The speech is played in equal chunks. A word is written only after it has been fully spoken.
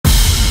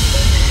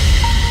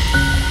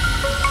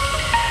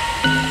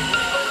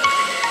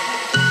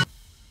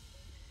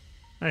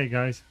Hey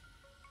guys,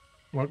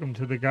 welcome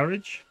to the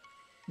garage.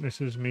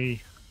 This is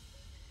me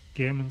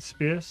gaming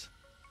space.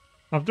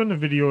 I've done a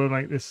video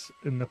like this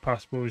in the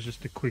past, but it was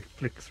just a quick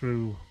flick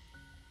through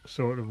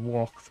sort of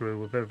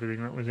walkthrough of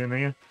everything that was in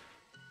here.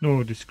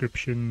 No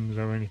descriptions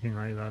or anything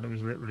like that. It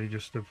was literally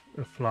just a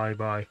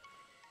flyby.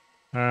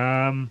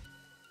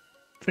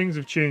 Things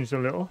have changed a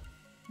little.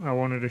 I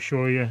wanted to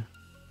show you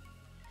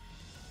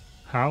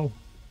how,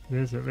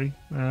 basically.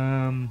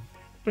 Been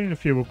a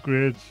few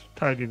upgrades,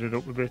 tidied it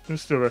up a bit.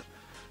 There's still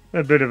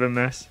a bit of a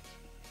mess,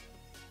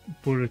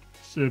 but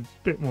it's a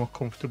bit more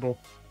comfortable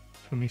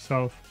for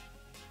myself,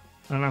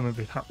 and I'm a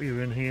bit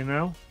happier in here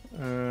now.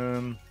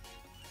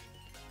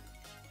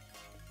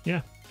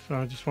 Yeah, so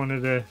I just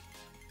wanted to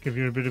give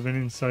you a bit of an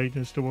insight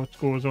as to what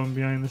goes on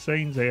behind the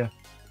scenes here,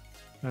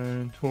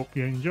 and hope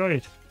you enjoy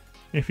it.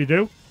 If you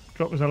do,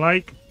 drop us a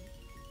like,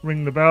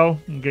 ring the bell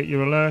and get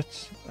your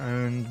alerts,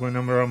 and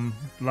whenever I'm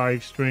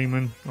live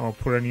streaming or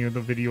put any other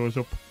videos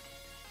up,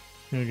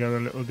 you'll get a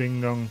little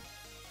ding dong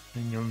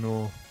and you'll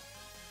know.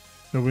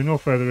 So with no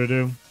further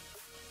ado,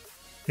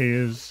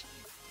 here's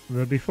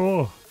the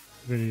before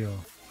video.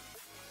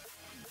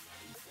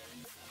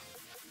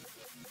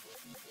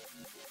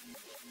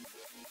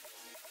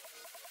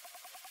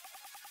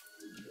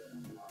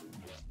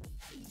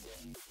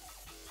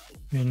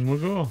 In we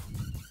go.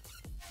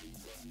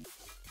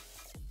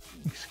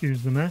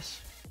 Excuse the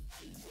mess.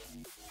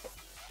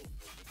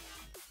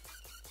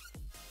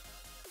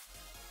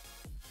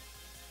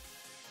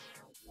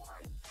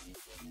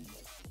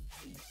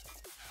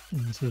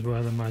 And this is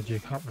where the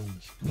magic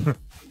happens.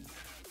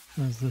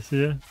 There's this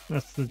here.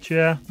 That's the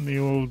chair, the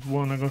old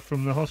one I got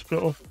from the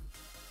hospital.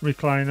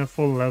 Recliner,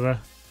 full leather.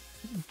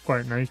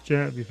 Quite nice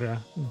chair, to be fair.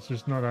 It's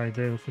just not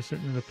ideal for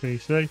sitting in a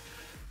PC.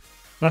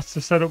 That's the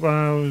setup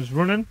I was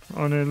running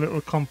on a little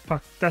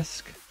compact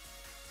desk,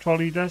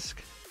 trolley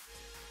desk.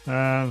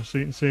 So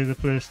you can see the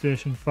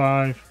PlayStation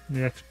 5,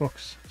 the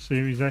Xbox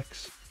Series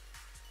X.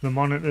 The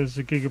monitor's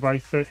a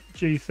Gigabyte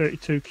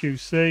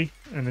G32QC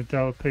and a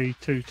Dell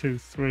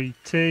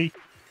P223T.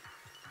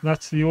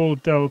 That's the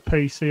old Dell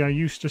PC I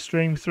used to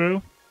stream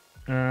through,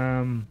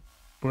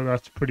 but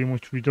that's pretty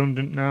much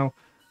redundant now,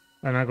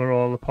 and I got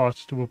all the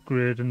parts to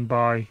upgrade and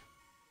buy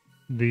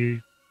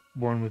the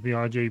one with the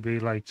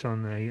RGB lights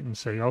on there. You can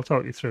see. I'll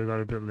talk you through that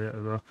a bit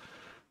later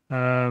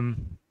though.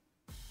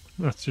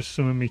 That's just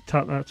some of me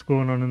tat that's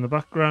going on in the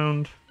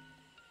background.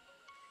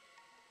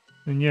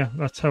 And yeah,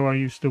 that's how I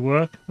used to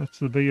work. That's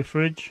the beer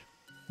fridge.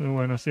 So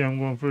when I say I'm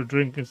going for a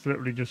drink, it's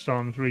literally just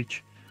arm's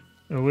reach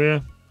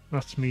away.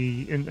 That's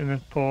me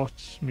internet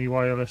ports, me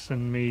wireless,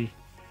 and me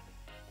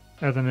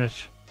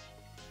Ethernet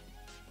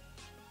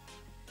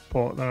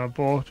port that I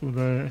bought with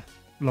a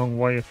long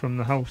wire from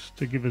the house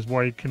to give us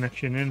wide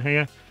connection in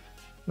here.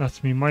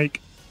 That's me mic,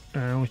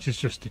 which is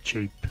just a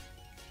cheap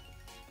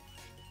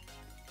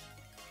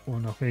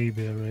one off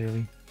eBay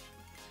really.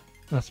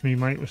 That's me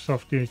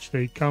Microsoft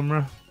HD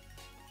camera.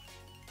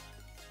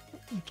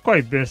 It's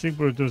quite basic,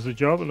 but it does the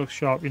job. It looks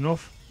sharp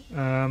enough.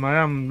 I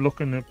am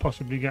looking at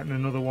possibly getting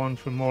another one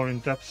for more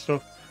in-depth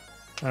stuff.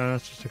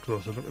 That's just a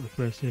closer look at the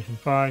PlayStation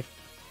 5.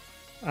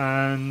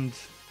 And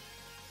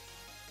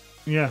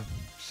yeah,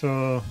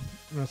 so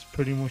that's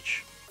pretty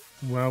much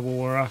where we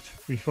were at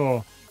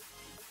before,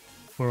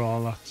 where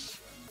all that's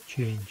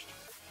changed.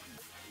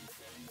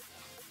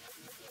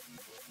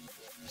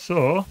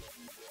 So,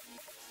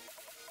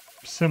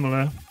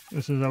 similar,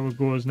 this is how it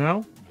goes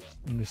now,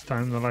 and this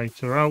time the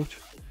lights are out.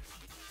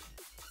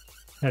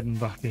 Heading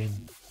back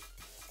in.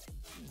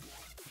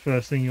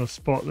 First thing you'll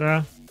spot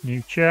there,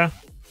 new chair.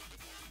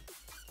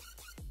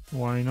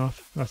 Why not?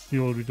 That's the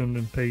old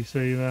redundant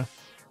PC there.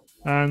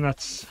 And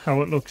that's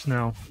how it looks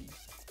now.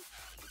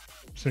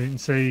 So you can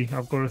see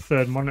I've got a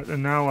third monitor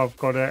now. I've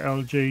got a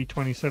LG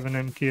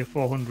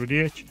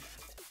 27MK400H.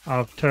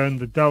 I've turned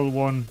the Dell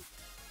one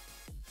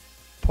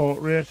port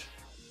rate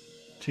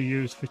to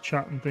use for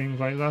chat and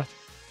things like that.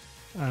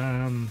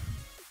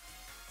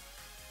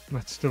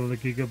 That's still the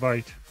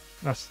Gigabyte.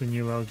 That's the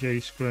new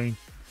LG screen.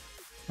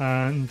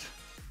 And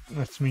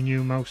that's my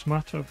new mouse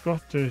mat I've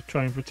got to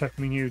try and protect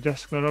my new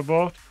desk that I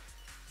bought.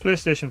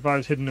 PlayStation 5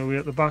 is hidden away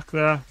at the back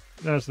there.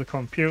 There's the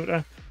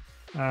computer.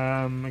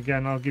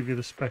 Again, I'll give you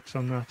the specs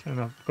on that,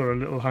 and I've got a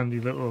little handy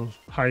little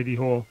hidey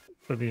hole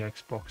for the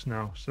Xbox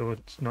now, so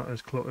it's not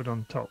as cluttered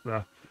on top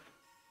there.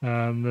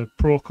 The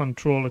Pro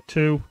Controller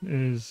 2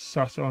 is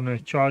sat on a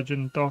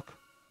charging dock,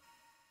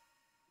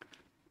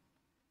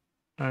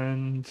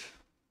 and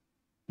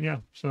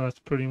yeah, so that's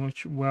pretty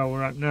much where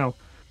we're at now.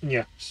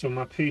 Yeah, so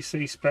my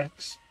PC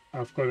specs,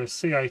 I've got a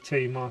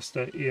CIT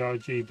Master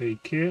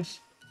eRGB case,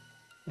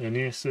 an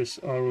Asus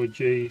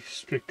ROG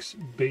Strix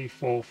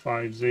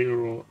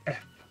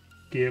B450F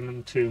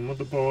Gaming 2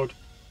 motherboard,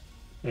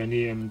 an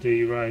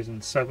AMD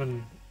Ryzen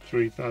 7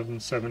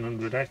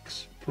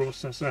 3700X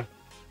processor,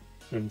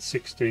 and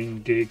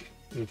 16 gig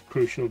of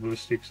Crucial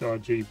Ballistics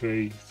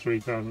RGB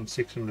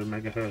 3600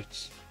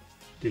 MHz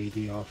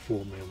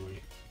DDR4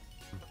 memory.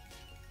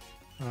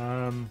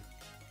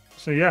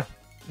 So yeah,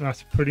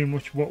 that's pretty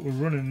much what we're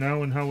running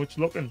now and how it's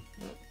looking.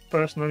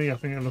 personally. I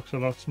think it looks a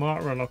lot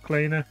smarter, a lot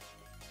cleaner.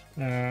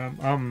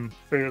 I'm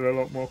feeling a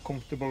lot more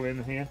comfortable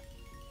in here.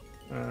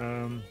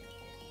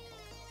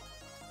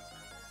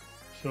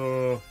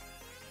 So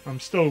I'm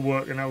still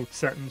working out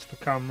settings for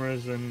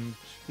cameras and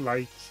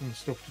lights and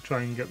stuff to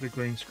try and get the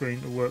green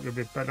screen to work a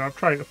bit better. I've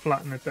tried to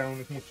flatten it down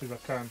as much as I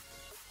can,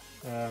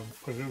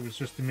 because it was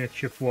just a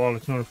makeshift wall.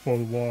 It's not a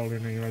full wall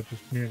in here, I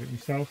just made it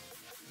myself,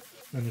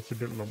 and it's a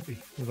bit lumpy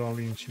with all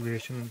the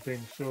insulation and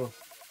things. So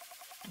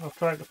I'll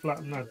try to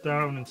flatten that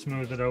down and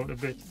smooth it out a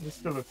bit. There's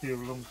still a few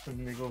lumps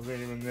and niggles here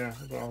and there,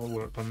 but I'll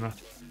work on that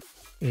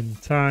in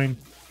time.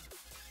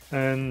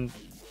 And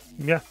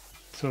yeah,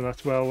 so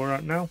that's where we're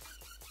at now,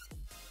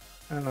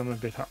 and I'm a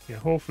bit happier.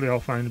 Hopefully I'll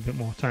find a bit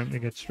more time to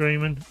get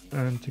streaming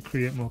and to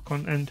create more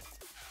content,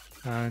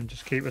 and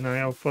just keep an eye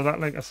out for that.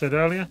 Like I said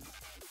earlier,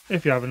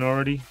 if you haven't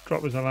already,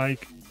 drop us a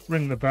like,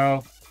 ring the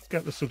bell,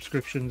 get the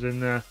subscriptions in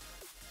there,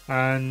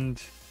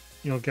 and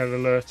you'll get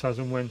alerts as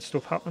and when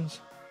stuff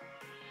happens.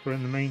 But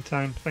in the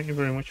meantime, thank you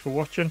very much for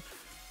watching.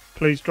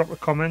 Please drop a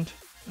comment,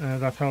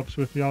 that helps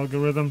with the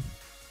algorithm.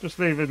 Just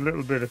leave a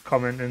little bit of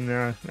comment in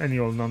there, any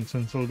old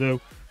nonsense will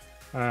do,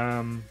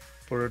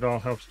 but it all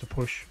helps to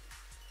push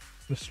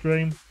the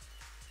stream.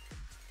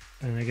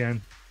 And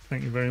again,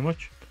 thank you very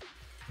much,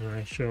 and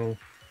I shall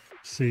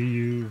see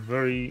you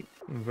very,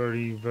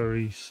 very,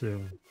 very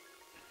soon.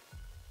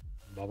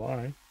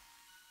 Bye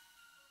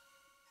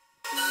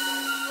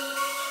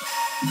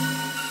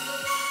bye.